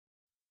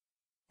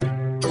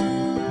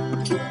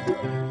Sometimes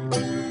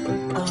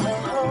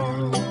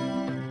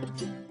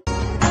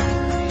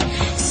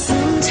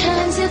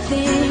you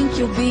think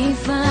you'll be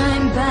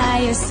fine by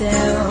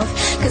yourself,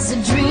 'cause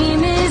a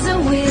dream is a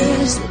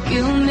wish that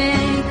you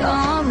make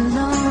all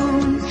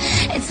alone.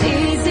 It's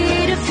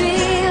easy to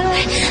feel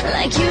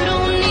like you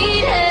don't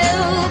need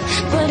help,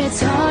 but it's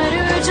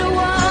harder to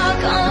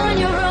walk on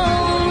your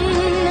own.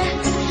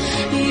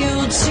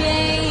 You'll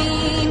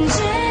change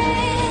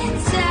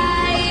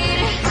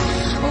inside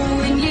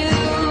when you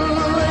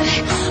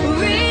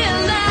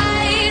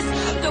realize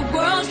the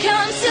world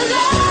comes to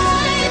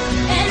life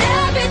and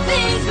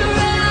everything's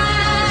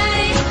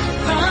right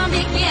from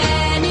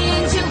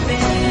beginning to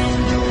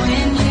end.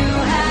 When you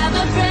have a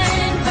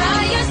friend by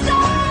your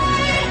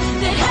side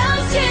that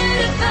helps you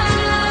to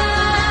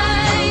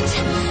find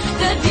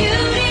the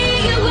beauty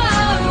you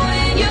are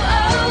when you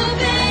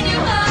open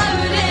your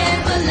heart and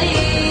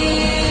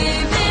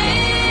believe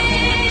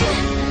in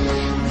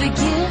the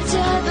gift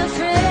of a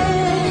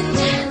friend.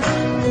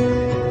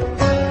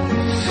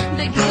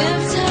 The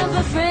gift of a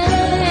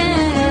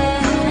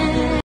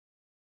friend.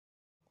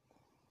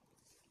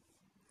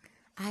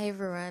 Hi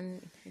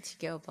everyone, it's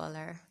your girl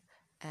Baller,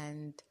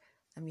 and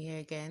I'm here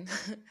again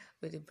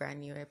with a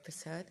brand new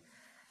episode.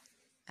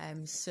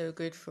 I'm so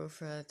grateful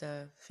for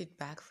the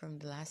feedback from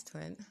the last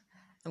one.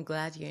 I'm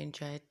glad you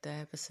enjoyed the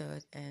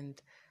episode,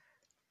 and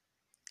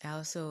I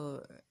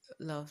also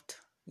loved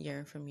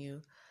hearing from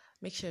you.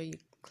 Make sure you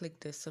click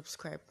the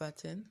subscribe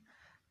button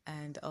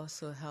and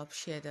also help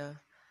share the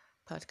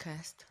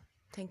podcast.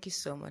 Thank you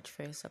so much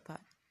for your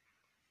support.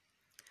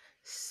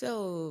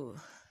 So,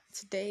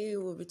 today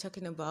we'll be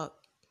talking about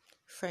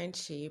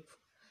friendship,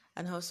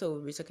 and also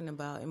we'll be talking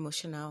about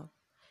emotional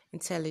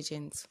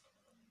intelligence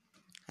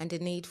and the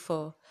need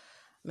for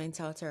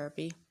mental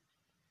therapy.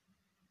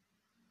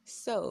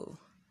 So,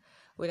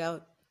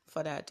 without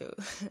further ado,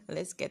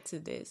 let's get to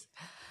this.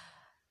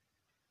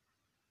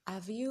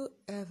 Have you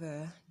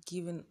ever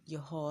given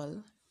your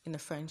all in a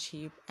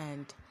friendship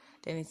and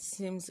then it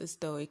seems as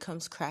though it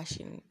comes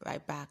crashing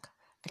right back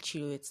at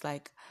you? It's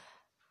like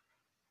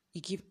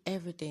you give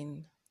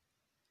everything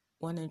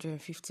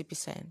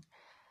 150%,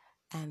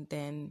 and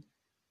then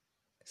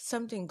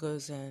something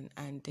goes on,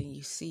 and then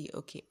you see,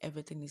 okay,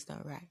 everything is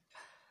not right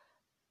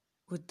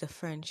with the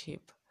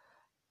friendship.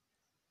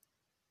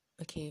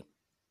 Okay,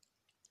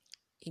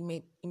 it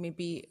may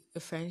be a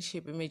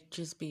friendship, it may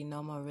just be a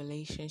normal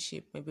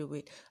relationship, maybe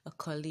with a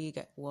colleague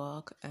at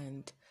work,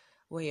 and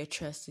where your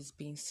trust is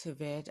being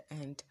severed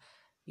and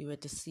you were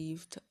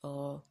deceived,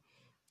 or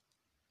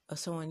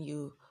someone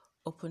you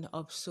open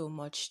up so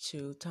much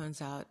to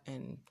turns out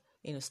and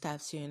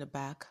stabs you in the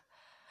back.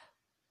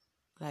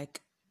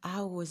 Like,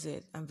 how was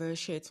it? I'm very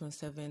sure it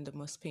must have been the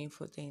most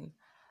painful thing.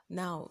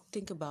 Now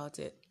think about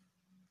it,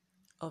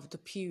 of the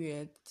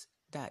period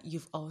that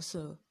you've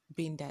also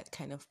been that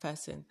kind of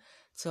person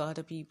to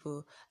other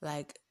people.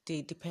 Like,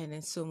 they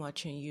depended so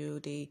much on you,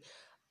 they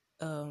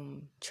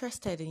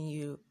trusted in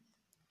you,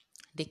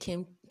 they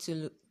came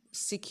to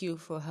seek you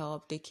for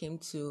help, they came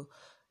to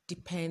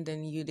depend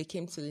on you, they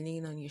came to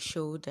lean on your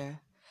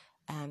shoulder.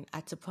 And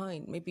at a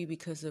point, maybe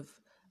because of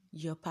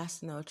your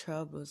personal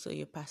troubles or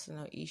your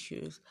personal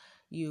issues,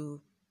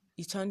 you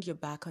turned your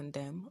back on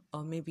them,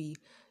 or maybe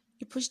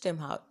you pushed them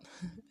out.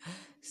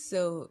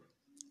 So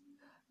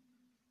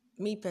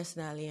me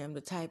personally, I'm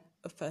the type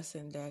of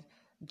person that,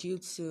 due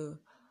to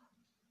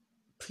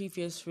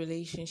previous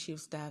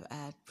relationships that I've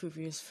had,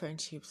 previous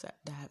friendships that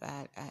I've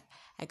had,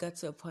 I got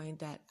to a point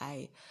that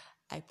I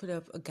put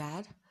up a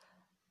guard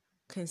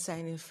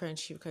concerning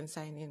friendship,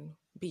 concerning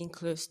being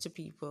close to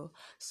people.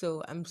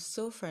 So I'm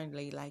so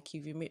friendly. Like,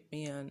 if you meet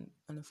me on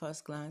the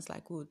first glance,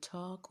 like, we would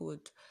talk, we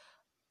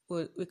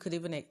could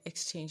even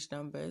exchange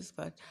numbers,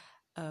 but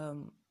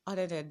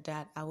other than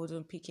that, I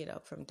wouldn't pick it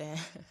up from there.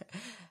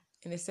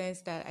 In the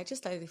sense that I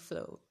just let it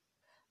flow,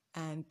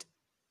 and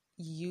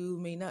you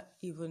may not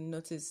even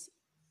notice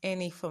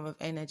any form of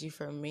energy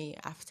from me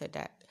after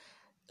that.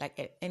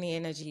 Like, any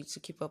energy to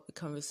keep up the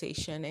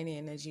conversation, any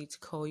energy to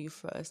call you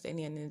first,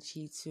 any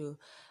energy to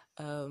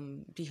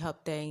be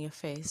up there in your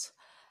face.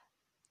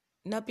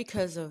 Not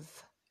because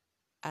of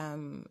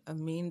a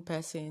mean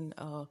person,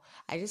 or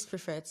I just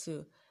prefer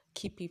to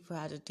keep people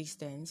at a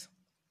distance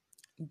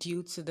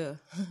due to the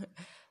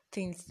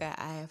things that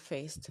I have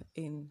faced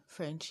in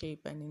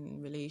friendship and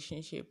in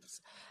relationships.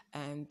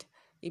 And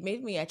it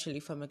made me actually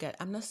form a guard.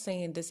 I'm not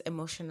saying this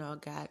emotional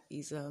guard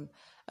is a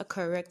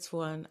correct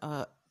one,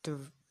 the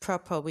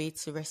proper way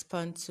to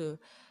respond to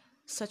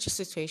such a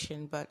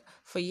situation, but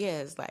for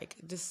years, like,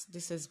 this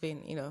has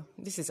been,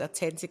 this is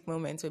Authentic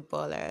Moments with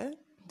Baller,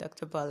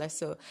 Dr. Baller.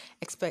 So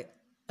expect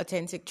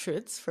authentic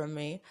truths from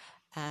me.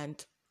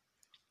 And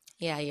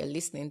yeah, you're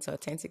listening to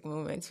Authentic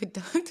Moments with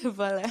Dr.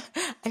 Baller.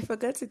 I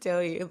forgot to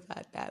tell you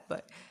about that,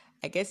 but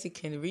I guess you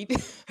can read.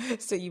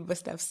 So you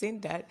must have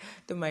seen that.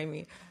 Don't mind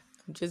me.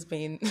 I'm just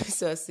being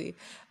saucy.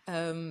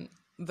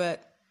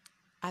 But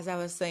as I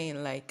was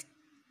saying, like,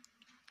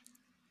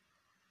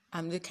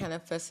 I'm the kind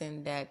of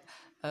person that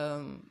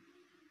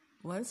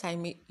once I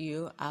meet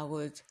you, I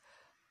would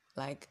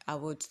Like I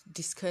would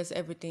discuss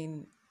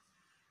everything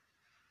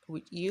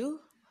with you,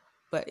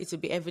 but it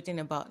would be everything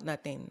about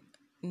nothing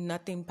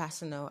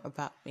personal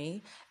about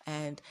me.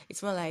 And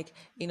it's more like,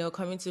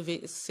 coming to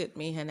visit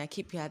me and I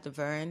keep you at the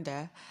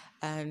veranda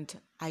and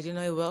I do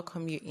not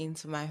welcome you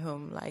into my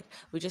home. Like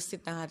we just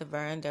sit down at the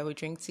veranda, we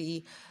drink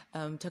tea,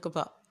 talk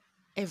about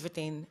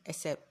everything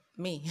except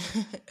me.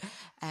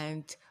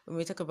 And when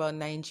we talk about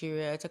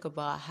Nigeria, talk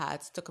about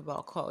hats, talk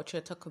about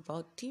culture, talk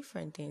about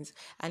different things,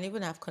 and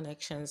even have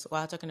connections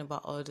while talking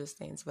about all those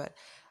things. But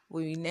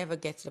we never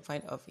get to the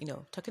point of,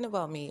 talking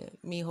about me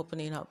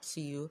opening up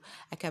to you.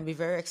 I can be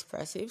very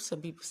expressive.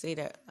 Some people say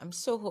that I'm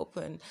so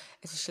open,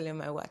 especially in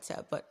my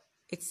WhatsApp, but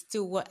it's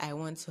still what I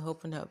want to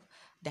open up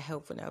that I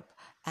open up.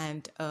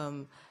 And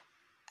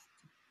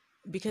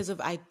because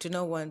of I do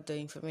not want the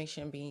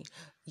information being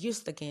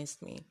used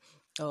against me,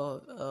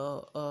 or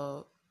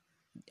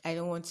I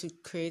don't want to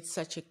create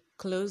such a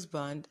close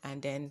bond,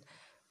 and then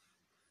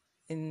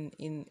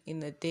in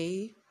a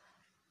day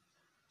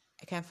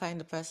I can't find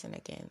the person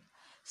again.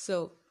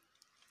 So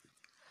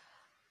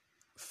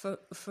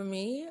for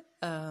me,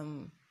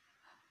 I've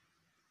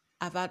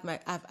had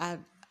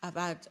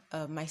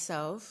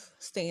myself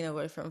staying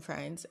away from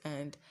friends,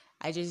 and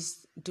I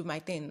just do my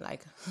thing.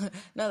 Like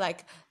not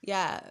like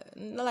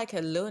not like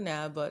a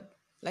loner, but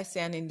let's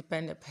say an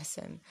independent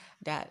person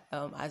that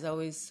has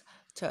always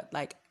taught.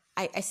 Like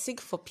I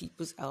seek for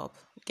people's help.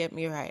 Get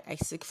me right. I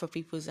seek for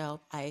people's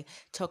help. I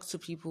talk to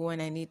people when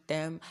I need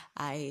them.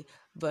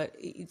 But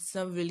it's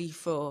not really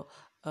for.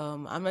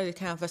 I'm not the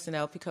kind of person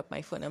that'll pick up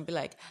my phone and be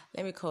like,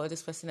 let me call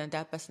this person and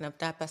that person and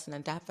that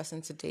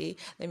person today.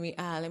 Let me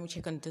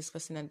check on this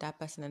person and that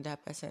person and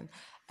that person.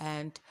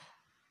 And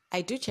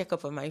I do check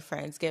up on my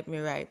friends, get me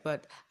right,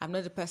 but I'm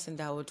not the person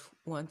that would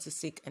want to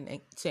seek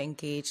and to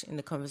engage in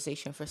the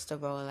conversation. First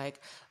of all, like,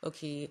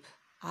 okay,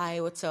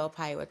 hi, what's up?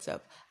 Hi, what's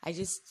up? I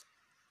just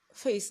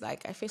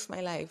I face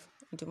my life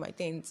and do my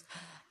things,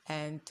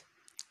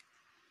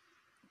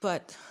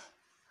 but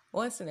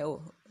once in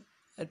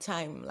a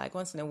time, like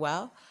once in a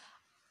while,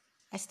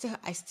 I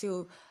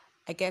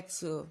get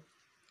to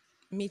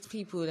meet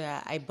people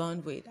that I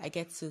bond with. I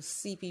get to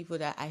see people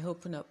that I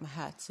open up my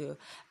heart to,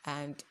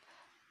 and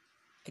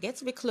I get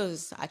to be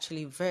close,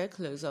 actually very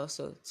close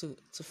also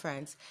to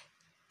friends.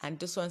 And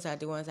those ones are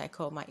the ones I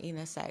call my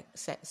inner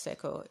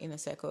circle.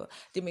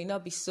 There may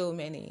not be so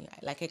many,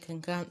 like I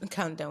can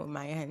count them with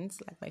my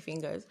hands, like my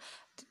fingers,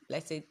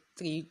 let's say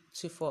 3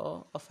 to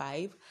 4 or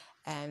 5.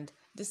 And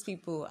these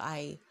people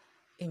I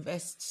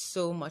invest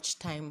so much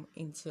time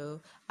into.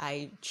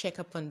 I check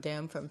up on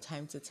them from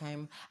time to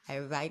time. I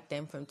write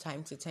them from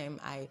time to time.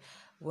 I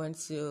want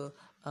to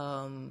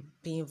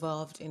be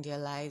involved in their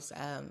lives.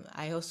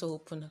 I also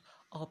open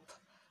up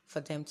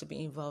for them to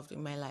be involved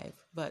in my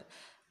life. But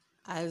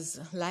as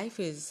life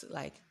is,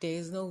 like, there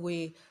is no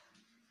way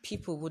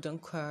people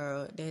wouldn't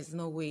quarrel. There's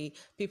no way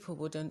people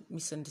wouldn't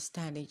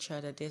misunderstand each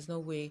other. There's no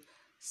way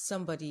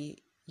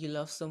somebody you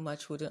love so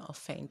much wouldn't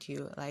offend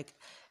you. Like,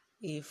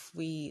 if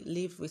we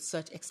live with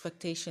such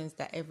expectations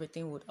that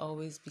everything would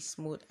always be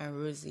smooth and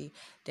rosy,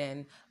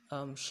 then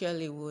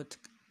surely would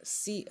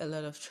see a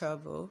lot of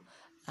trouble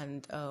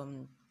and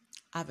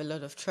have a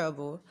lot of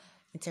trouble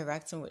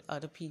interacting with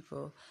other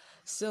people.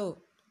 So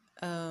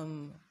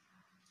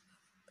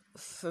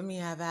for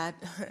me, I've had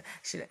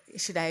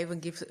should I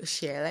even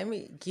share? Let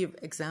me give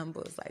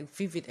examples, like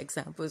vivid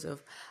examples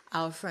of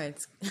our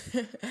friends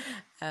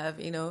have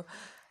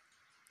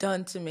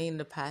done to me in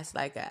the past.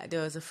 Like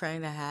there was a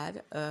friend I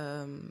had.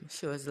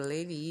 She was a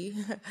lady,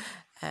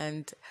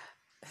 and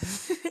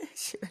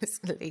she was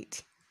a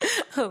lady.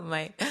 Oh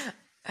my,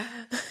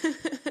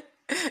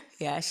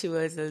 yeah, she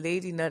was a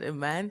lady, not a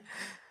man.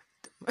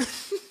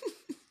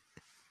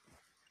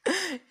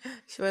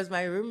 She was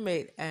my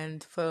roommate,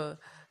 and for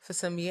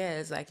some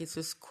years, like, it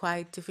was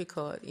quite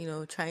difficult,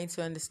 trying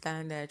to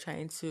understand her,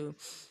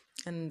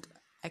 and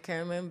I can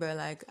remember,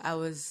 like, I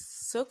was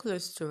so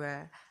close to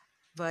her,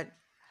 but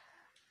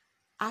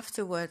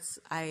afterwards,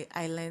 I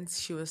learned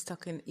she was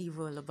talking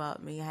evil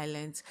about me. I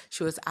learned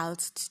she was out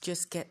to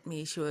just get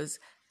me. She was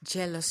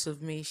jealous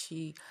of me.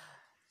 She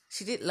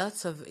did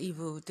lots of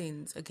evil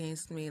things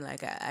against me.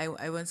 Like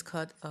I once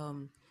caught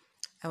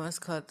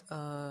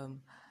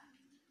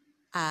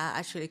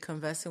actually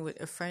conversing with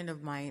a friend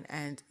of mine,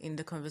 and in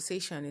the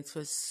conversation, it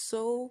was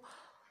so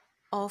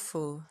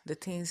awful, the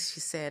things she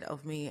said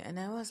of me, and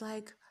I was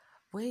like,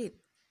 wait,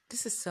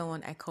 this is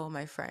someone I call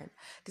my friend.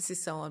 This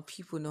is someone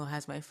people know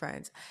as my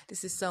friends.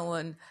 This is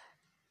someone,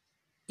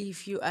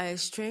 if you are a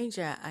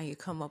stranger and you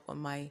come up on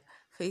my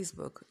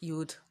Facebook, you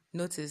would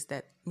notice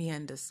that me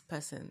and this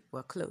person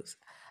were close.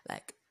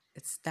 Like,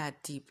 it's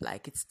that deep,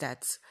 like, it's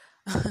that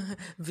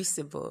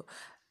visible.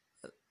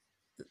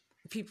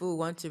 People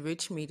want to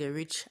reach me, they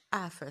reach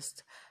her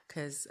first,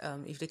 because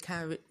if they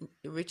can't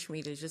reach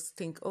me, they just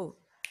think, oh,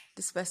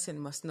 this person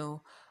must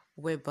know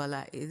where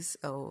Bola is,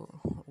 or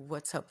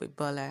what's up with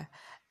Bola.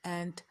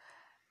 And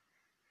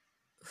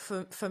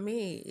for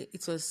me,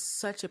 it was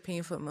such a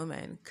painful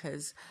moment,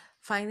 because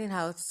finding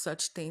out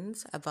such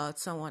things about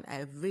someone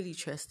I really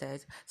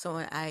trusted,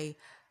 someone I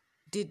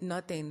did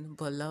nothing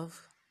but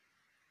love,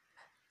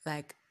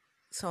 like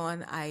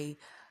someone I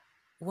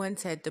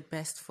wanted the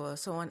best for,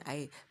 someone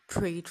I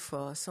prayed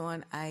for,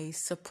 someone I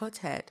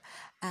supported.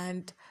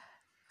 And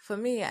for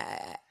me,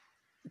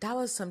 that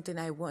was something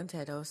I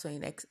wanted also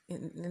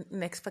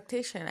in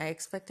expectation. I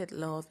expected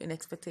love. In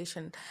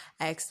expectation,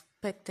 I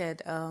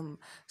expected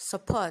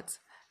support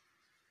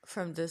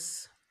from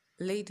this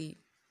lady.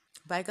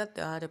 But I got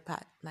the other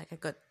part. Like I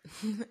got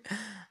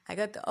I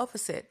got the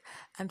opposite.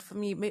 And for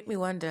me, it made me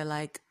wonder,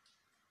 like,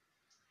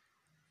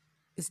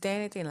 is there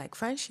anything like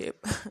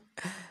friendship?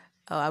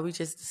 Or are we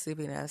just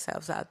deceiving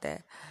ourselves out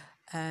there?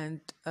 And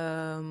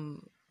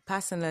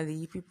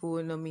personally, people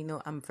who know me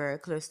know I'm very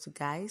close to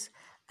guys,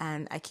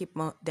 and I keep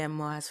them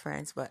more as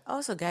friends. But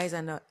also, guys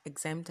are not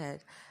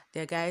exempted.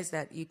 There are guys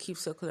that you keep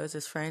so close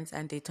as friends,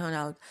 and they turn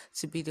out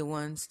to be the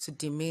ones to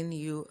demean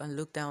you and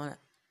look down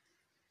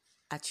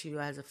at you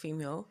as a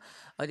female,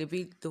 or they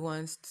be the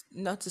ones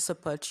not to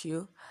support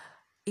you,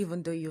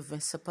 even though you've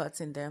been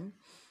supporting them.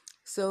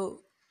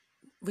 So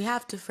we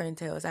have different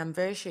tales. I'm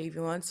very sure if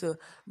you want to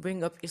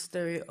bring up a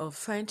story of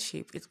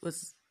friendship,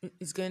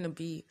 it's going to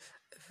be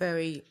a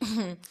very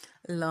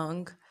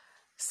long,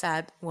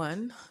 sad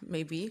one,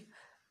 maybe.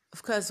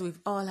 Of course,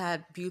 we've all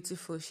had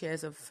beautiful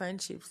shares of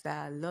friendships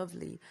that are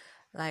lovely.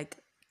 Like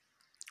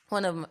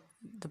one of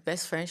the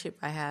best friendship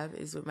I have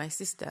is with my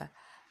sister,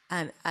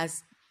 and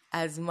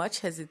as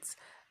much as it's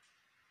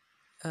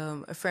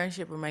a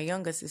friendship with my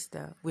younger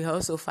sister, we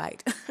also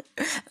fight.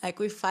 Like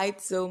we fight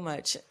so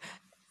much.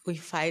 We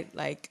fight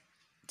like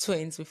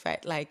twins. We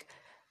fight like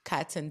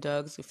cats and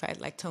dogs. We fight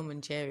like Tom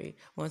and Jerry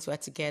once we're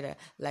together.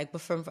 Like,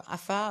 but from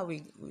afar,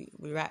 we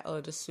write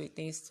all the sweet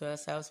things to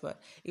ourselves. But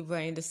if we're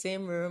in the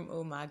same room,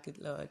 oh my good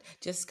Lord,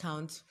 just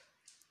count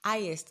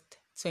highest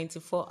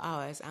 24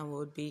 hours and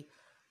we'll be,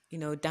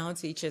 down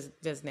to each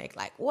other's neck.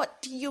 Like,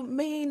 what do you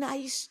mean? Are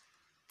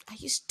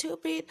you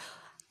stupid?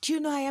 Do you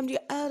know I am the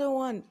other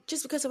one?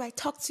 Just because if I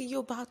talk to you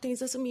about things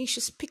doesn't mean you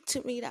should speak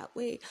to me that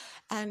way.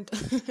 And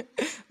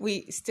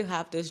we still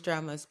have those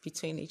dramas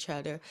between each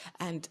other.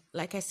 And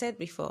like I said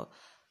before,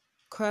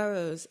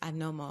 quarrels are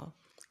normal.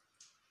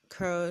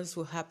 Quarrels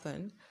will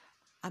happen.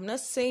 I'm not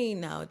saying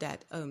now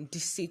that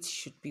deceit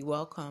should be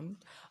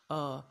welcomed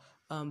or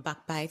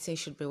backbiting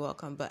should be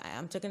welcomed, but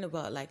I'm talking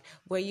about like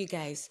where you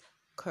guys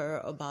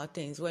quarrel about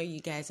things, where you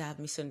guys have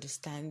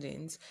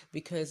misunderstandings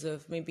because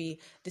of maybe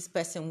this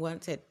person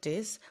wanted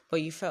this,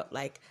 but you felt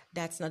like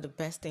that's not the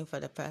best thing for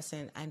the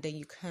person, and then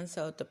you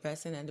cancelled the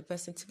person and the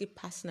person took it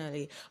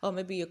personally, or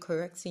maybe you're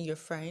correcting your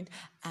friend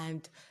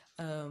and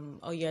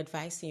or you're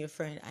advising your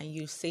friend and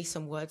you say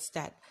some words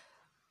that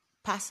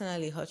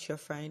personally hurt your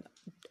friend,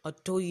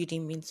 although you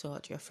didn't mean to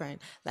hurt your friend.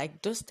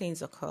 Like those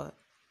things occur.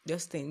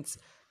 Those things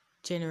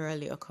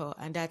generally occur,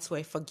 and that's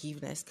where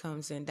forgiveness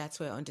comes in, that's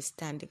where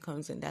understanding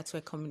comes in, that's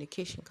where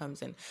communication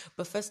comes in.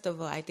 But first of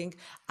all, I think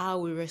how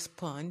we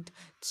respond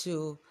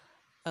to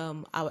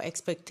our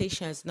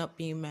expectations not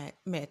being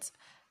met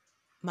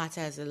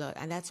matters a lot,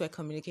 and that's where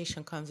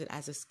communication comes in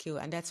as a skill,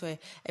 and that's where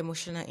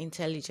emotional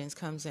intelligence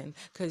comes in,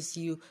 because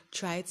you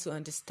try to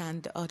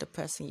understand the other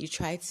person, you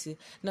try to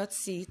not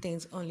see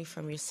things only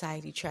from your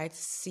side, you try to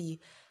see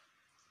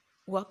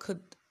what could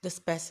this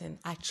person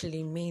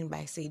actually mean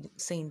by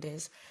saying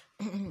this.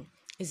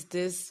 Is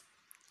this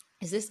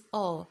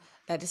all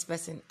that this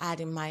person had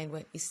in mind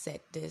when he said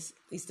this?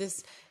 Is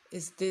this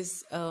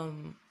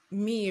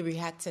me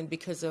reacting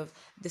because of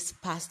this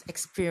past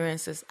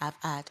experiences I've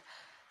had?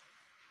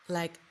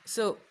 Like,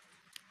 so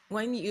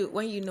when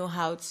you know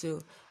how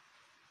to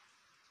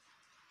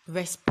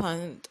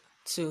respond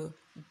to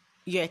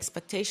your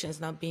expectations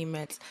not being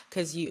met,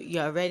 because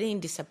you're already in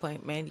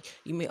disappointment,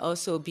 you may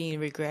also be in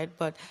regret,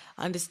 but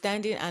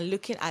understanding and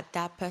looking at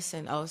that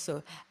person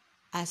also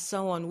as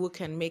someone who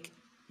can make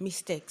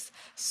mistakes,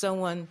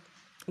 someone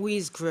who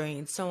is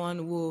growing, someone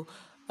who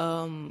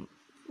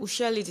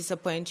surely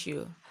disappoint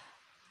you.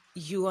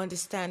 You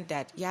understand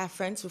that, yeah,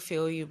 friends will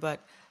fail you, but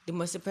the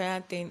most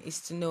important thing is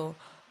to know,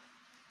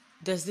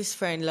 does this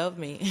friend love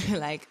me?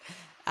 Like,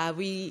 are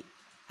we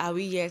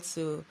here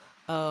to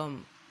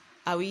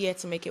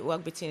make it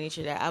work between each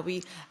other?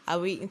 Are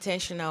we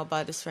intentional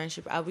about this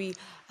friendship? Are we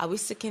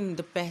seeking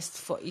the best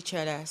for each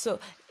other? So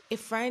a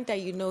friend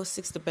that you know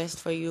seeks the best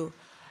for you,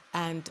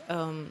 and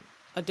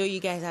although you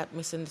guys have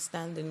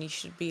misunderstanding, you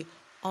should be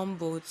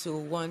humble to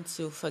want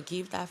to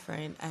forgive that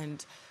friend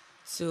and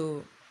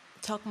to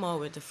talk more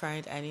with the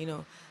friend,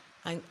 and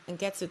and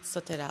get it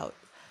sorted out.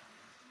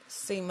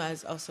 Same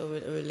as also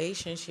with a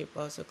relationship,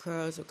 also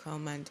quarrels will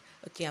come, and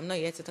okay, I'm not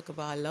here to talk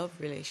about love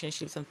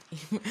relationships.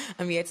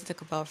 I'm here to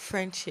talk about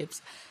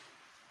friendships.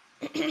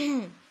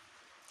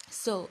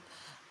 So,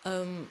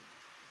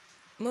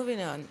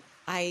 moving on,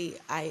 as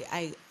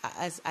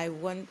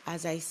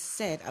I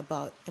said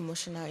about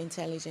emotional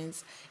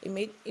intelligence, it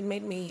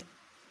made me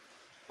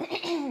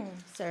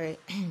sorry,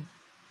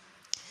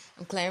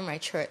 I'm clearing my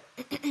throat.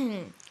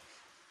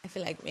 I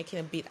feel like making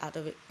a beat out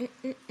of it.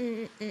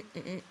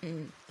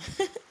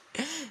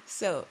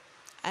 So,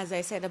 as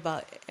I said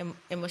about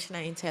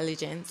emotional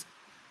intelligence,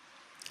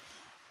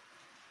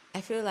 I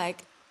feel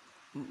like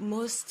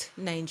most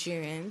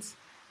Nigerians,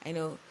 I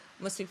know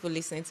most people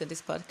listening to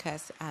this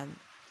podcast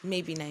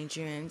may be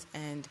Nigerians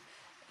and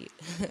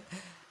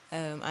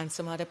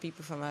some other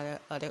people from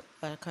other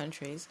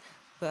countries,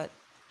 but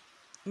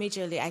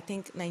majorly I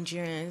think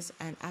Nigerians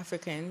and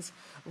Africans,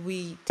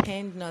 we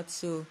tend not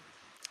to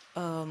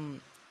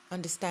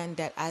understand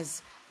that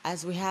as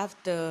we have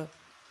the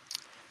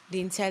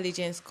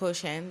intelligence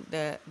quotient,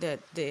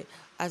 the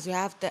as we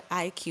have the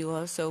IQ,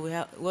 also we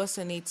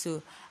also need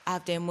to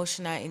have the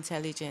emotional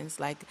intelligence.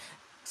 Like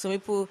some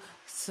people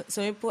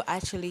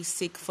actually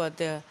seek for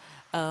the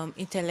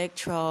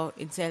intellectual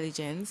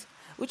intelligence,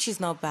 which is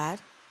not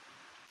bad.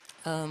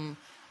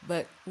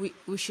 But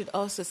we should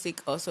also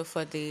seek also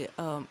for the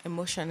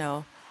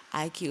emotional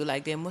IQ,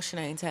 like the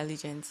emotional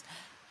intelligence,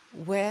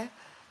 where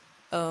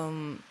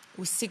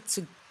we seek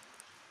to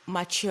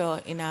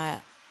mature in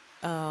our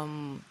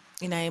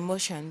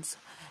emotions,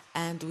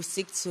 and we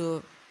seek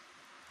to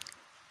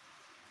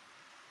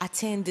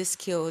attain this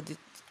skill,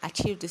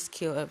 achieve the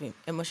skill of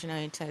emotional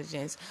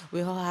intelligence.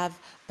 We all have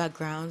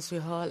backgrounds. We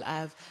all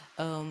have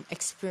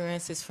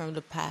experiences from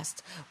the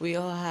past. We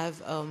all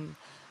have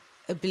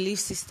a belief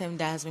system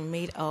that has been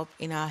made up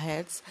in our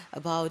heads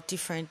about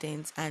different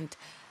things, and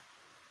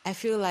I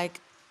feel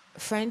like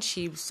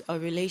friendships or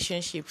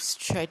relationships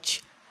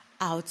stretch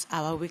out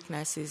our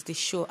weaknesses, they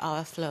show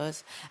our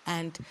flaws,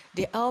 and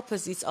they help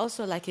us. It's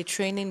also like a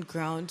training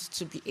ground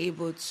to be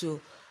able to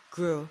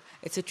grow.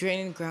 It's a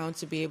training ground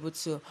to be able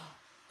to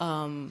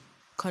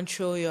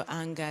control your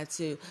anger,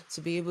 to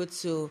be able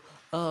to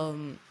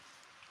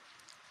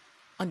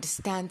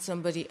understand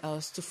somebody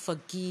else, to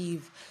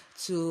forgive,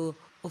 to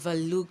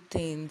overlook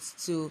things,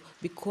 to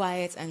be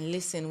quiet and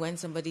listen when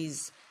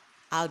somebody's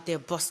out there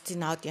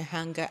busting out their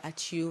anger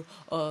at you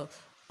or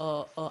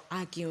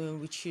arguing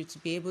with you, to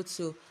be able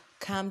to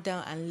calm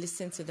down and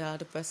listen to the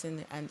other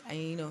person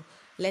and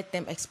let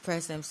them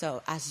express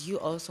themselves as you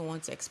also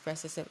want to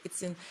express yourself.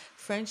 It's in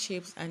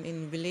friendships and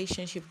in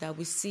relationship that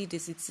we see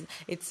this.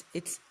 It's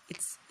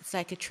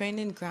like a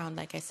training ground,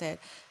 like I said.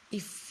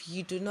 If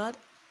you do not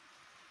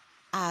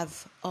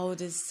have all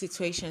these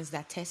situations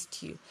that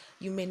test you,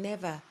 you may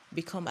never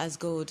become as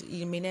gold.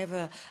 You may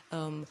never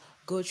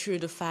go through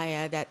the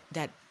fire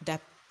that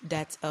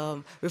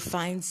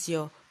refines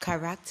your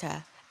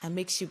character and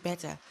makes you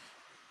better.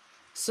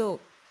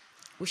 So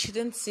we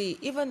shouldn't see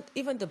even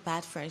the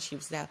bad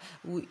friendships that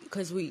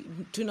because we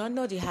do not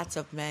know the hearts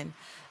of men.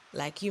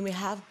 Like, you may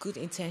have good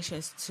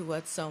intentions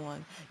towards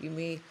someone, you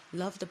may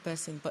love the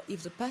person, but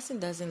if the person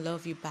doesn't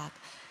love you back,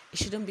 it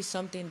shouldn't be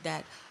something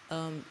that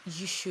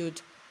you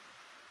should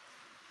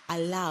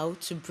allow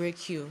to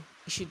break you.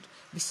 It should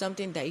be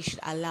something that you should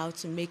allow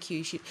to make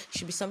you. It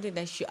should be something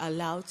that you should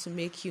allow to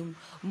make you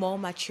more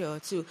mature,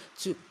 to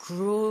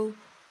grow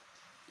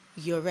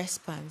your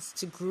response,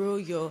 to grow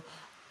your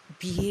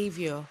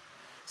behavior.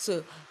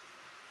 So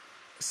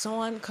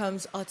someone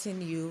comes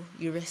hurting you,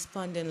 you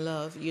respond in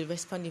love, you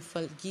respond in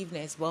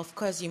forgiveness. Well, of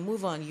course, you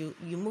move on,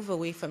 you move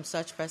away from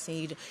such person.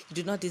 You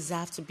do not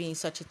deserve to be in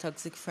such a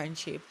toxic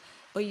friendship,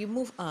 but you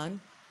move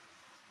on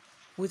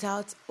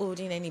without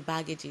holding any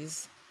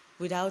baggages,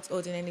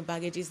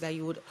 that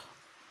you would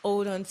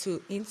hold on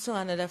to into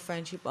another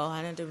friendship or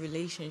another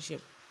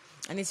relationship.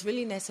 And it's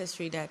really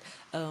necessary that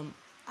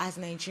as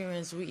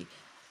Nigerians, we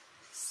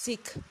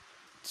seek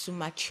to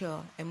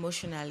mature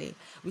emotionally.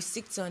 We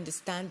seek to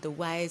understand the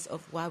whys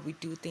of why we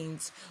do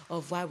things,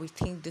 of why we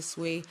think this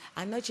way,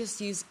 and not just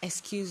use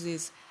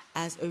excuses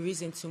as a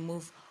reason to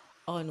move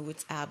on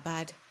with our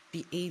bad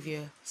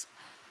behavior.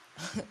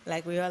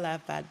 Like, we all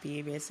have bad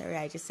behavior. Sorry,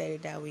 I just said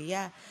it that way.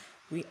 Yeah,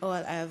 we all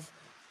have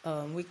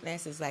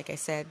weaknesses. Like I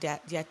said, there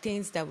are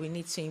things that we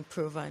need to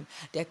improve on.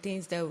 There are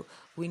things that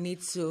we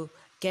need to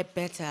get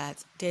better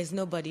at. There's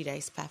nobody that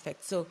is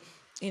perfect. So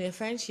in a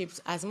friendship,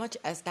 as much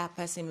as that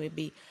person may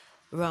be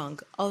wrong,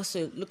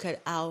 also look at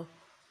how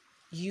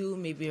you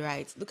may be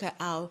right. Look at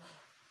how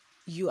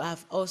you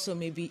have also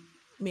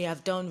may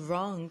have done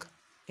wrong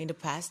in the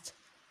past,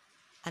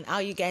 and how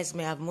you guys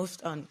may have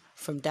moved on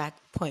from that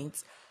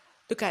point.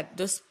 Look at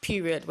this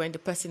period when the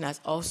person has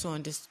also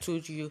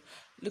understood you.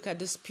 Look at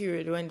this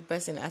period when the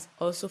person has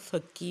also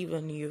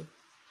forgiven you.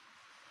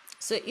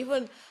 So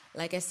even,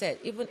 like I said,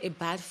 even a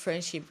bad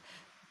friendship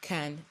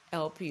can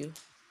help you.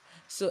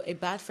 So a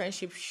bad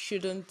friendship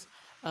shouldn't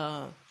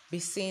be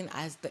seen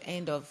as the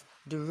end of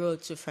the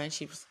road to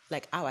friendships,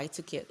 like how I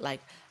took it.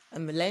 Like,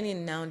 I'm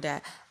learning now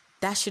that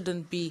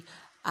shouldn't be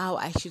how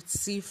I should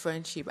see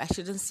friendship. I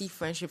shouldn't see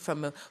friendship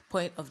from a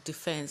point of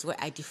defense where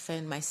I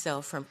defend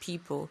myself from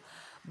people,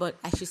 but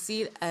I should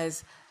see it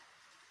as,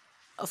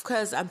 of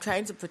course, I'm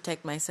trying to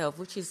protect myself,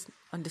 which is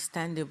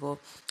understandable,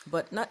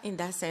 but not in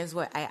that sense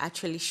where I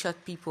actually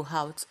shut people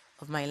out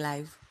of my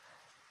life.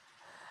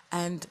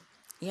 And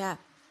yeah,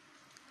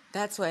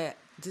 that's where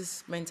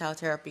this mental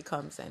therapy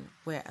comes in,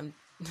 where I'm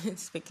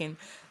speaking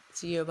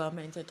to you about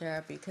mental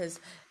therapy, because,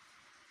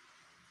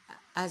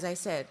 as I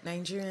said,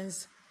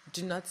 Nigerians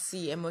do not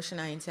see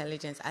emotional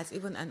intelligence as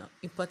even an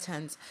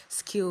important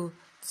skill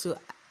to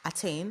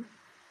attain.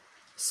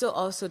 So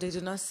also they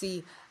do not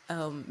see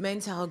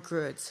mental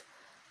growth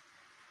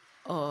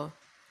or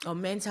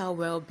mental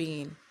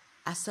well-being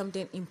as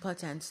something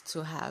important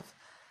to have.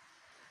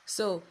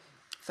 So,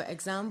 for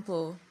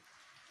example,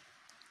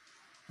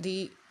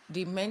 the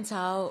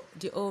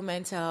whole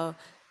mental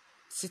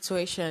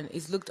situation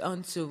is looked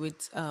onto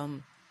with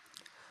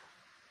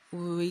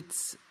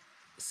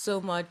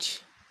so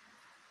much.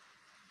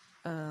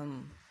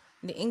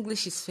 The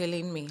English is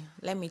failing me.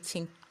 Let me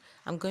think.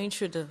 I'm going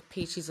through the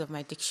pages of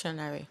my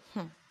dictionary.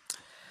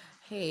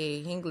 Hey,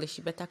 English,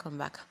 you better come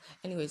back.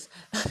 Anyways,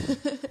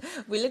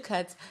 we look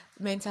at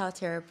mental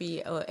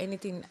therapy or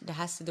anything that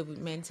has to do with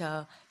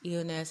mental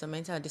illness or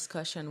mental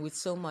discussion with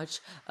so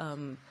much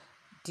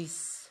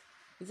despite?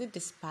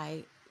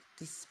 I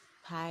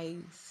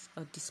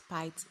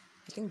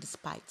think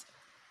despite.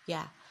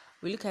 Yeah,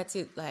 we look at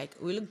it like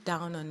we look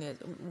down on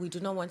it. We do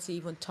not want to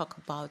even talk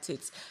about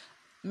it.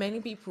 Many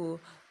people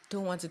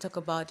don't want to talk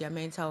about their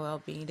mental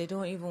well-being. They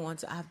don't even want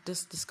to have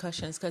these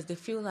discussions because they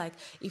feel like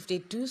if they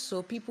do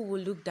so, people will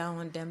look down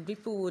on them.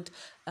 People would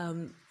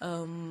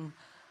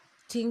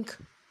think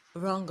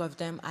wrong of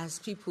them as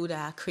people that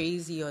are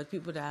crazy or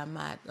people that are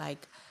mad.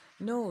 Like,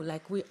 no,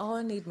 like we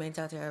all need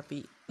mental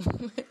therapy.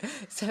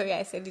 Sorry,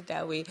 I said it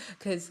that way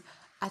because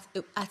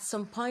at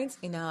some point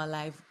in our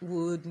life,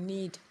 we would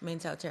need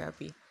mental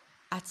therapy.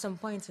 At some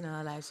point in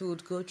our lives, we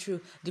would go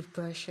through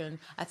depression.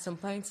 At some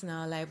point in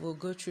our life, we'll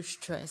go through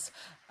stress.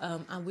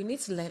 And we need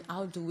to learn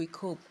how do we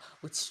cope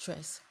with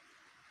stress.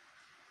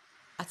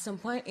 At some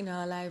point in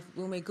our life,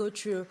 we may go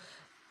through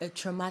a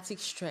traumatic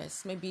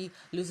stress, maybe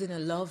losing a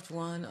loved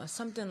one or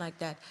something like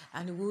that.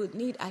 And we would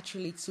need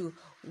actually to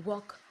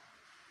walk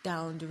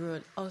down the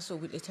road also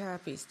with a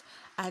therapist.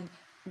 And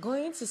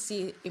going to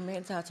see a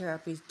mental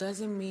therapist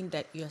doesn't mean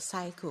that you're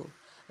psycho,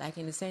 like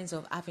in the sense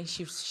of having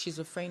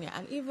schizophrenia.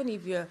 And even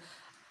if you're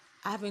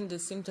having the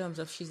symptoms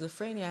of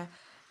schizophrenia,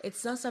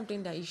 it's not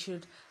something that you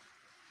should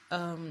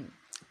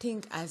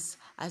think as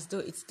though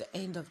it's the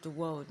end of the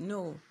world.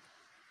 No.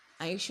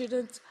 And you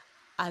shouldn't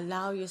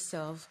allow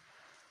yourself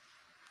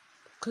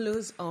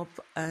close up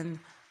and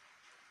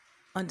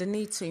on the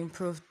need to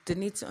improve, the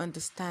need to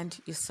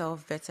understand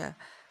yourself better.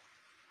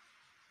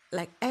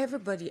 Like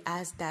everybody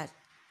has that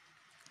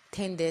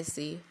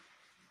tendency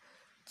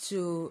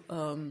to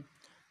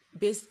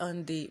based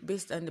on the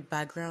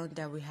background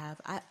that we have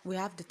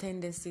the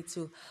tendency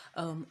to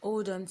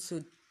hold on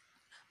to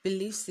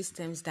belief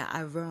systems that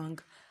are wrong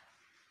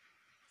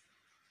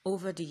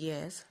over the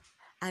years,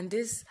 and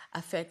this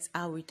affects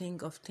how we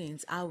think of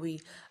things, how we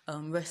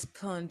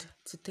respond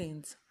to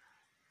things.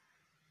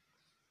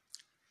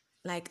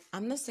 Like,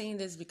 I'm not saying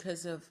this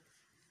because of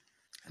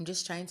I'm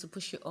just trying to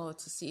push you all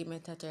to see a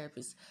mental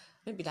therapist.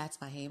 Maybe that's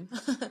my aim.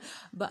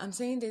 But I'm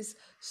saying this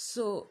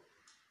so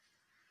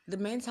the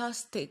mental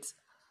state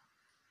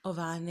of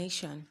our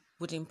nation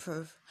would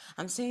improve.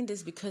 I'm saying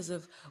this because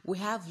of we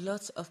have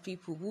lots of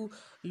people who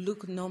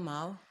look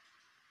normal,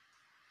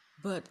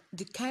 but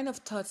the kind of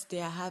thoughts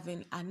they are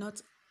having are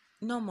not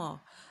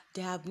normal.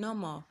 They are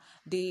abnormal.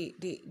 The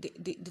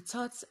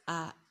thoughts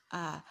are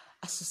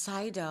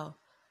suicidal.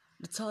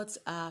 The thoughts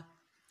are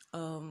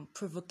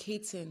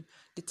provocating.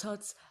 The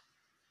thoughts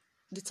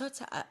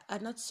are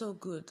not so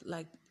good.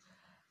 Like,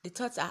 the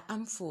thoughts are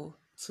harmful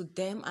to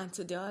them and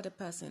to the other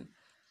person.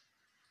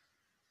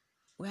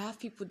 We have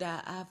people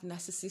that have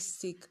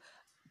narcissistic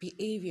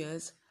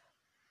behaviors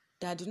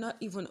that do not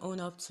even own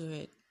up to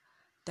it,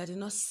 that do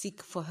not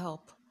seek for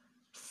help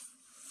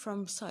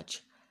from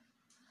such.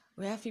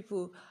 We have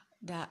people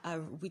that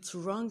are with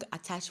wrong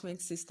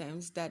attachment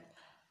systems that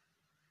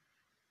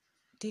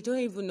they don't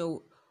even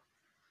know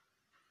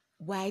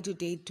why do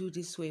they do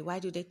this way. Why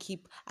do they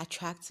keep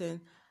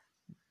attracting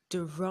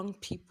the wrong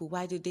people?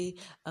 Why do they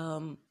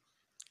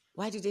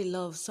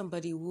love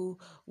somebody who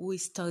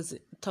is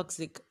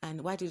toxic,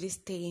 and why do they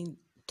stay in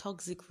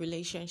toxic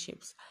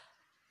relationships?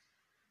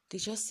 They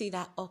just see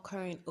that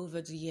occurring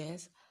over the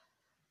years,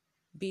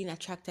 being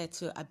attracted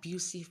to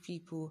abusive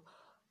people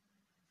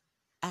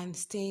and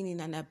staying in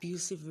an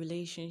abusive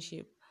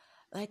relationship.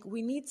 Like,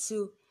 we need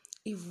to,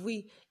 if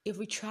we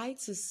try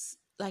to,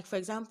 like, for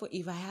example,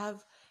 if I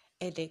have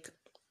headache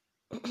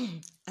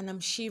and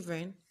I'm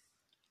shivering,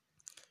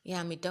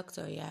 yeah, I'm a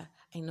doctor, yeah,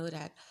 I know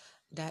that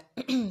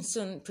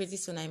pretty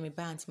soon I may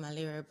buy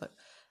anti-malaria, but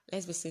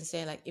let's be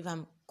sincere, like, if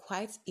I'm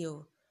quite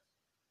ill,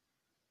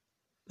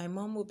 my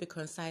mom will be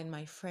concerned,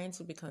 my friends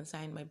will be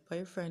concerned, my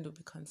boyfriend will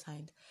be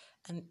concerned,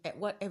 and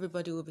what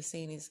everybody will be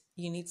saying is,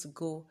 you need to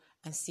go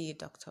and see a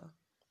doctor,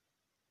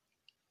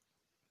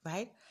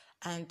 right?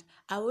 And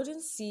I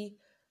wouldn't see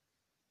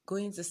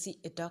going to see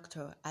a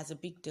doctor as a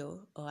big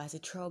deal or as a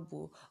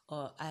trouble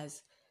or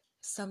as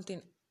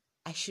something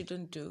I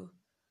shouldn't do,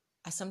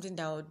 as something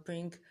that would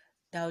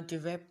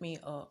direct me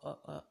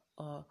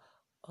or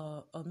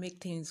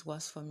make things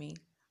worse for me.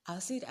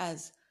 I'll see it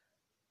as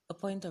a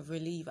point of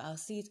relief. I'll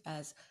see it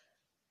as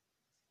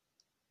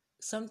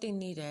something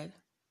needed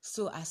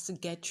so as to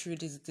get through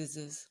this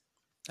disease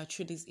or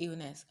through this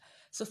illness.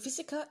 So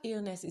physical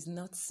illness is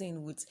not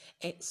seen with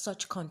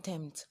such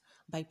contempt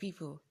by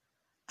people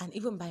and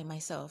even by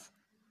myself.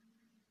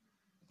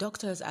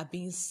 Doctors are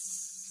being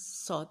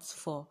sought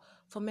for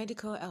for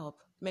medical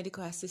help,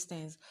 medical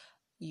assistance.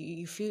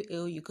 You feel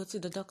ill, you go to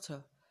the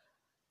doctor.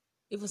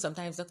 Even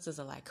sometimes doctors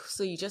are like,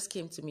 so you just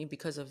came to me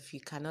because of you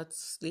cannot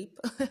sleep?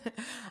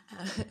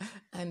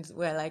 And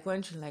we're like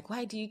wondering, like,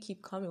 why do you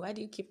keep coming? Why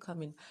do you keep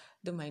coming?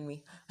 Don't mind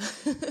me.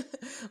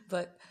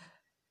 But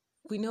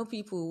we know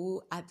people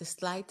who, at the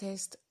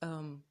slightest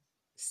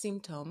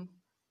symptom,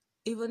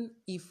 even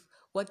if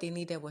what they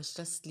needed was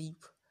just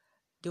sleep,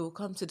 they will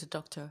come to the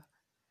doctor.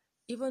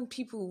 Even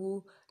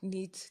people who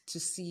need to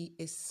see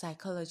a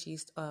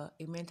psychologist or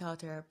a mental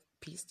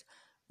therapist,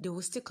 they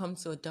will still come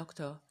to a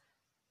doctor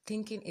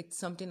thinking it's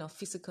something of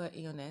physical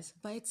illness,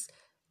 but it's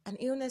an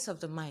illness of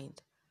the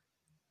mind.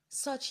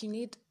 Such, you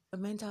need a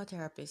mental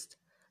therapist.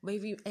 But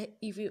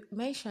if you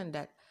mention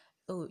that,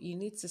 oh, you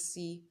need to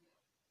see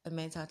a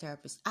mental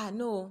therapist.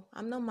 No,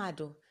 I'm not mad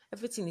though.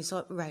 Everything is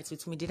all right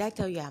with me. Did I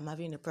tell you I'm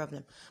having a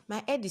problem?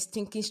 My head is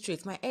thinking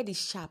straight. My head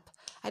is sharp.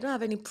 I don't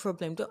have any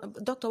problem.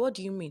 Doctor, what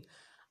do you mean?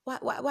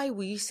 Why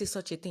will you say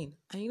such a thing?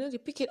 And they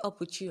pick it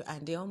up with you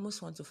and they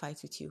almost want to fight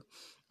with you.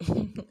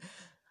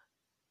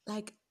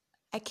 Like,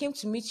 I came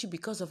to meet you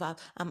because of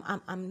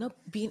I'm not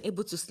being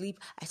able to sleep.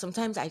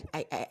 Sometimes I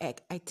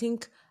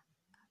think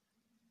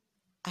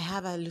I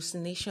have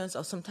hallucinations,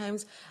 or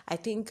sometimes I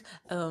think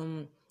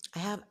I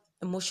have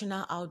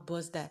emotional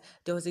outbursts. That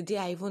there was a day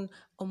I even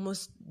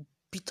almost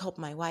beat up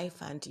my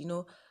wife and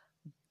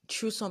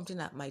threw something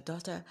at my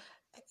daughter.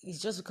 It's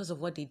just because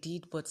of what they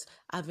did, but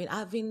I've been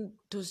having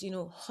those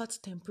hot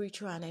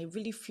temperature, and I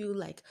really feel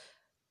like,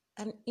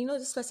 and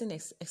this person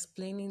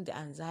explaining the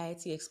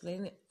anxiety,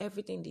 explaining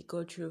everything they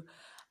go through,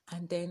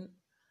 and then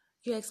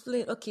you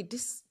explain, okay,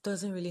 this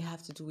doesn't really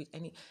have to do with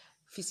any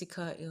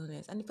physical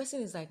illness, and the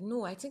person is like,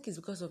 no, I think it's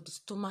because of the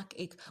stomach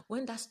ache.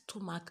 When that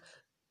stomach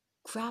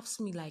grabs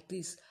me like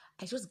this,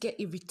 I just get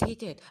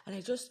irritated, and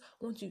I just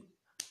want to.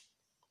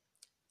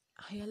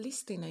 And you're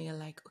listening, and you're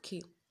like,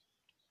 okay,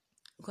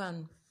 go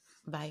and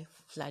buy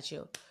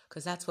flagyl,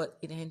 because that's what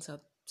it ends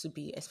up to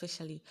be.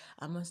 Especially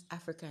amongst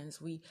Africans,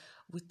 we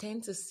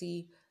tend to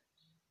see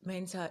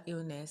mental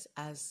illness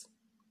as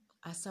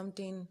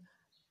something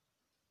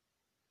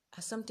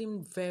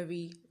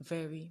very,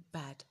 very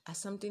bad, as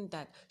something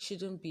that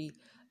shouldn't be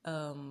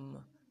as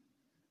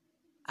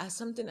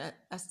something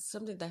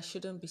that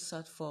shouldn't be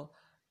sought for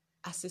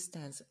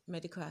assistance,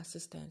 medical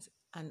assistance.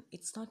 And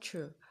it's not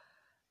true.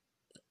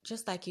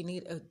 Just like you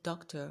need a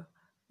doctor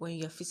when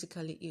you're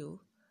physically ill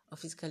or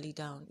physically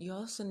down, you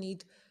also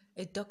need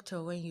a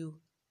doctor when you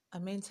are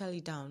mentally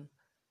down.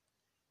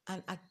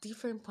 And at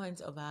different points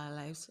of our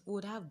lives, we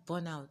would have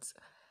burnouts.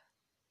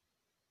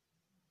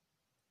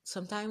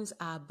 Sometimes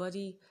our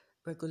body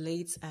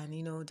regulates, and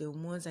the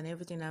hormones and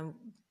everything, and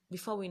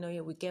before we know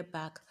it, we get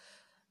back,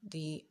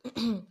 the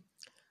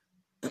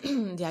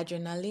the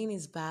adrenaline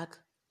is back.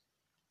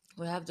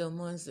 We have the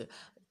hormones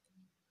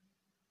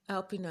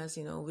helping us,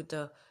 with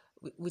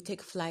we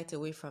take flight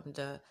away from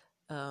the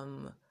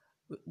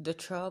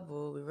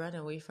trouble. We run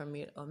away from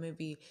it, or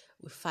maybe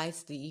we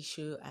fight the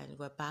issue and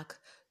we're back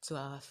to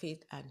our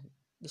feet, and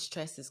the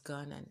stress is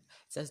gone, and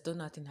it's as though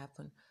nothing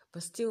happened.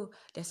 But still,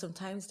 there's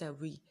sometimes that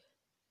we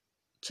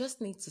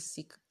just need to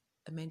seek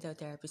a mental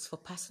therapist for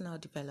personal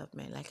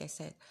development. Like I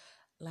said,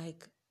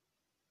 like,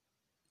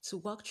 to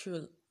walk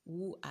through,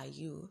 who are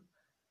you?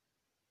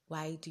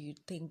 Why do you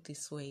think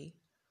this way?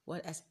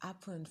 What has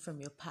happened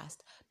from your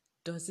past?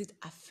 Does it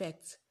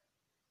affect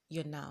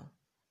your now?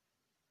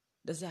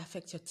 Does it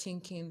affect your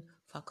thinking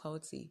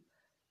faculty?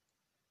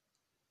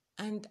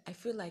 And I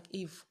feel like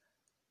if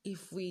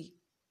we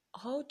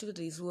all do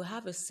this, we'll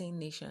have a sane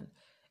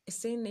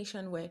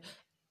nation where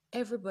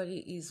everybody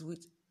is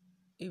with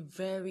a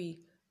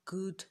very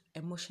good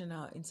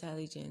emotional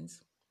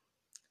intelligence,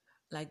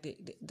 like the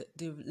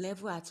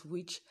level at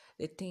which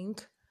they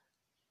think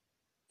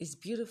is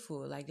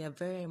beautiful. Like, they're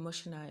very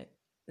emotionally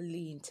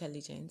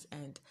intelligent,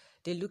 and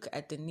they look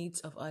at the needs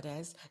of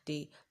others.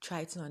 They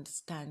try to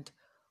understand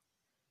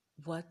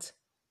what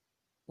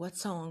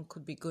someone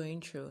could be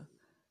going through,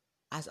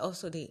 as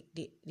also they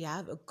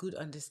have a good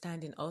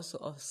understanding also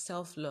of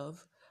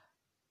self-love,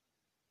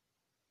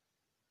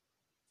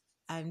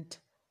 and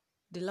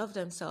they love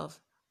themselves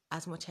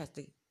as much as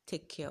they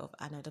take care of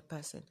another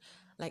person.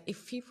 Like,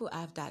 if people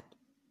have that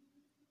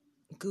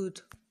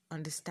good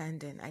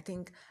understanding, I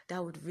think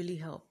that would really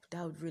help.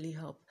 That would really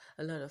help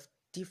a lot of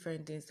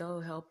different things. That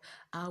will help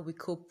how we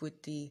cope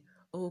with the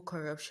whole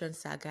corruption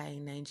saga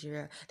in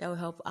Nigeria. That will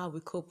help how we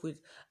cope with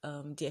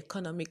the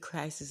economic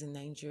crisis in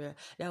Nigeria.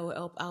 That will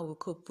help how we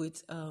cope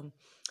with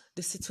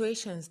the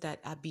situations that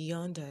are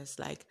beyond us.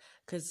 Like,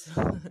 because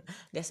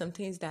there's some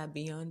things that are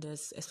beyond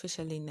us,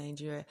 especially in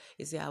Nigeria.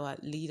 Is it our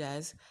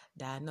leaders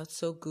that are not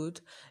so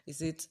good?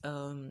 Is it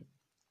the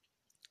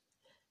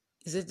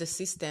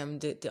system,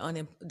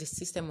 the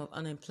system of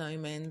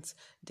unemployment,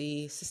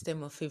 the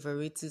system of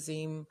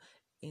favoritism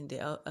in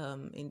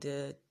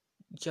the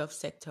job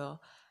sector,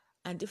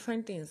 and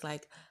different things?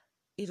 Like,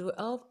 it will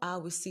help how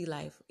we see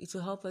life. It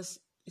will help us.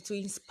 It will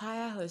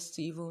inspire us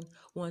to even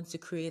want to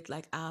create.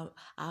 Like, our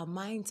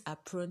minds are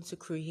prone to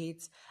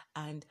create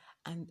and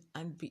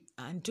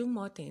do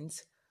more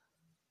things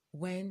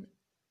when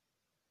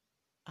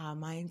our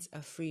minds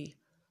are free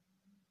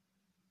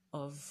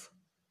of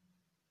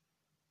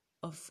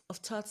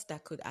thoughts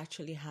that could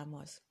actually harm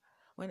us,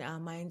 when our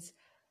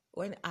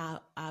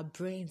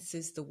brain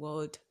sees the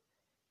world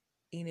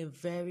in a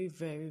very,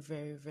 very,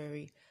 very,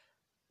 very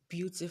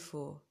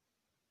beautiful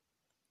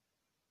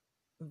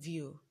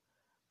view,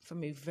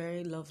 from a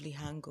very lovely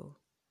angle.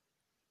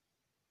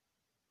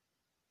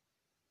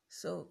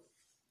 So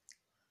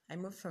I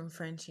moved from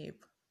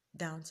friendship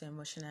down to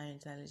emotional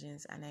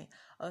intelligence, and I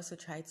also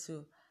tried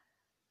to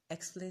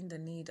explain the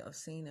need of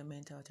seeing a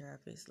mental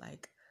therapist.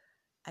 Like,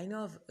 I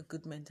know of a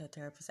good mental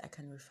therapist I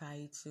can refer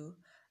you to,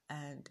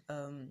 and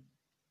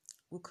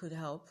who could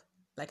help.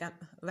 Like,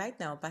 right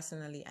now,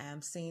 personally, I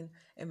am seeing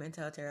a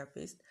mental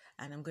therapist,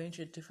 and I'm going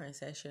through different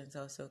sessions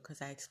also,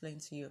 because I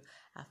explained to you,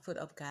 I've put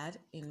up guard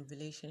in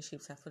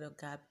relationships, I've put up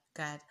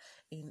guard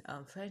in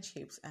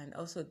friendships, and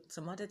also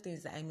some other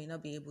things that I may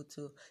not be able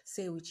to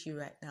say with you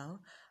right now.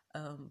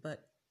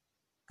 But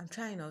I'm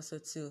trying also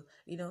to,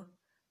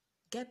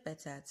 get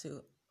better,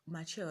 to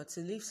mature,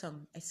 to leave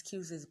some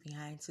excuses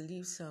behind, to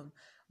leave some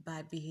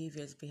bad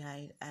behaviors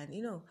behind,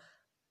 and,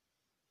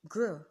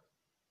 grow.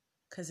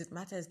 Because it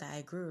matters that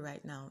I grew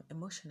right now,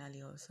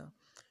 emotionally also.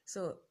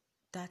 So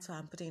that's why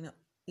I'm putting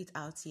it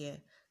out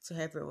here to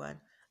everyone,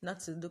 not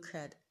to look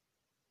at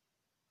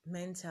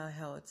mental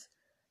health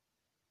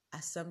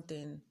as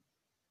something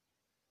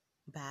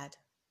bad,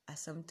 as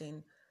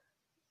something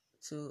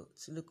to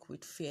look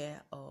with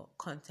fear or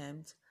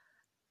contempt,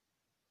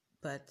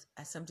 but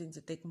as something to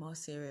take more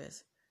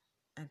serious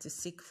and to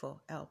seek for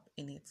help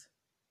in it.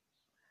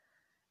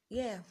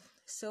 Yeah,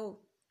 so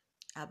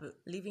I'll be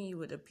leaving you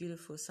with a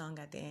beautiful song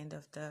at the end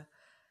of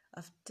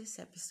this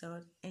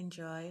episode.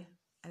 Enjoy.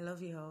 I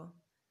love you all.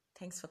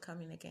 Thanks for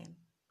coming again.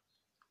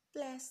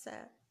 Blessed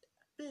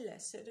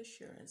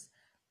assurance.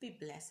 Be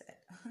blessed.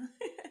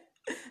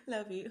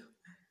 Love you.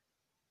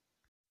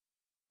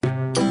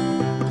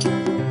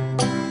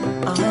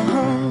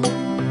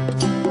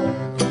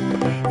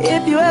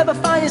 If you ever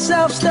find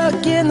yourself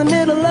stuck in the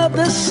middle of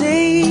the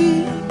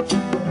sea,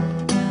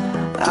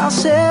 I'll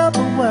sail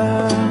the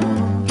world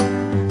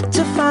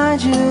to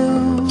find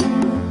you.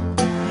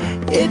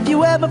 If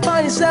you ever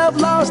find yourself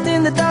lost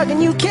in the dark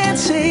and you can't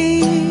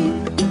see,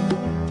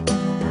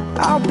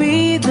 I'll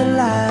be the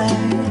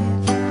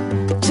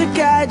light to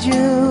guide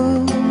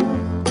you.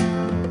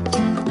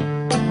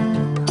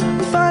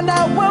 Find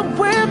out what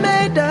we're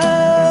made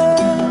of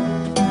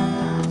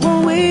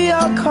when we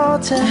are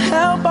called to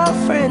help our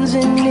friends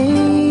in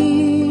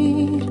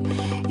need.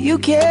 You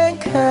can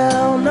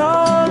count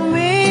on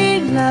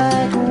me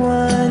like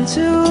 1,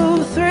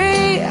 2,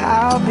 3,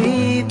 I'll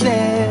be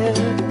there.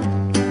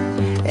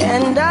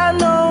 And I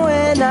know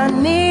when I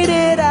need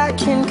it, I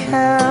can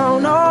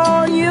count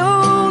on you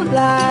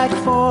like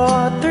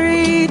 4,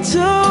 3, 2,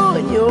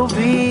 and you'll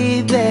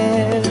be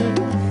there.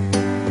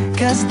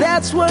 'Cause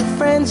that's what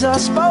friends are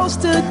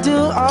supposed to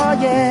do, oh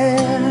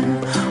yeah.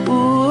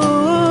 Ooh,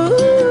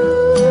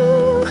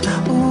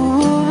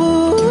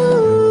 ooh,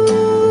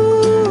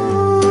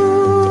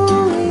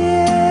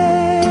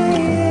 yeah,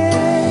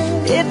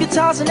 yeah. If you're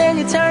tossing and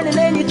you're turning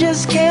and you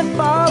just can't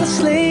fall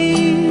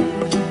asleep,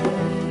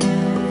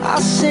 I'll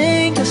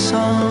sing a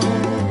song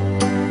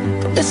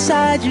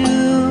beside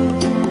you.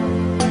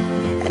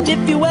 And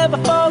if you ever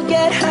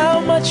forget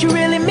how much you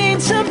really mean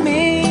to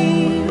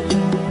me,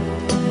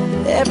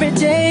 every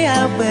day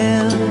I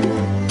will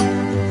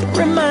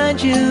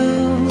remind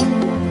you.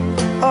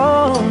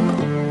 Oh,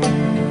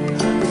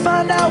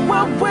 find out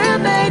what we're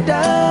made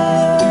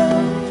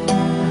of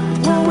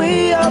when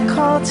we are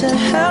called to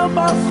help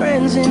our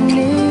friends in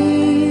need.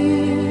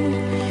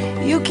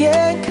 You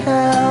can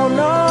count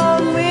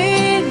on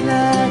me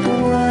like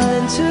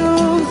 1,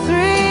 2,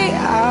 3,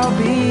 I'll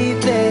be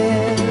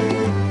there.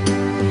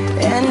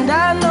 And I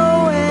know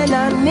when I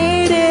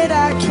need it,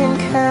 I can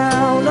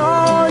count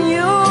on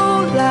you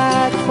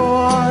like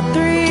 4,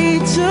 3,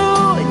 2,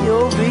 and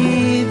you'll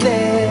be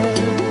there.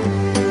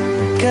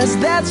 'Cause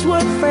that's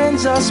what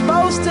friends are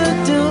supposed to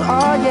do,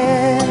 oh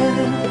yeah.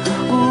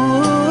 Ooh,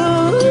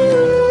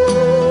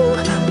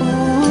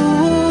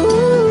 ooh,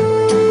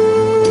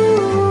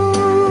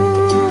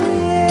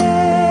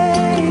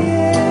 yeah,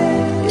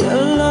 yeah.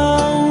 You'll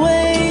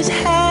always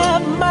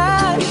have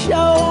my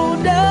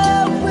shoulder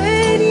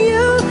when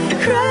you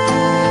cry.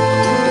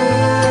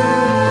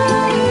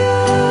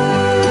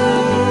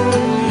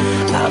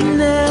 I'll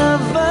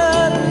never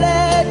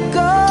let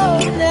go,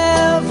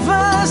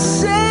 never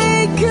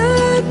say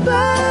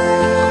goodbye.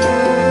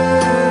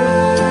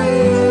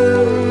 You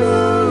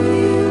know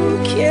you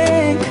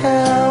can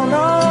count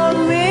on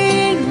me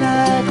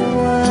like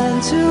 1,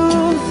 2,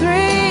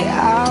 3,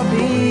 I'll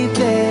be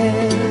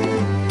there.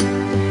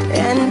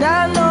 And I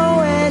know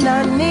when I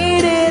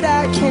need it,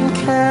 I can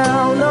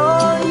count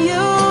on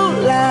you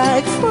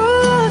like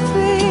 4,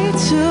 3,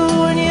 2,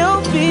 and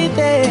you'll be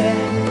there.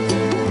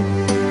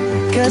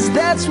 'Cause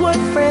that's what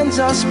friends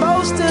are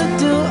supposed to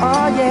do,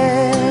 oh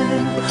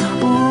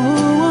yeah.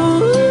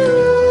 Ooh,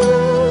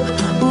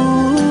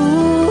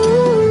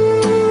 ooh,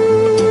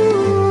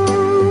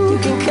 you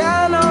can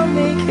count on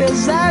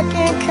 'cause I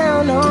can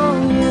count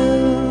on you.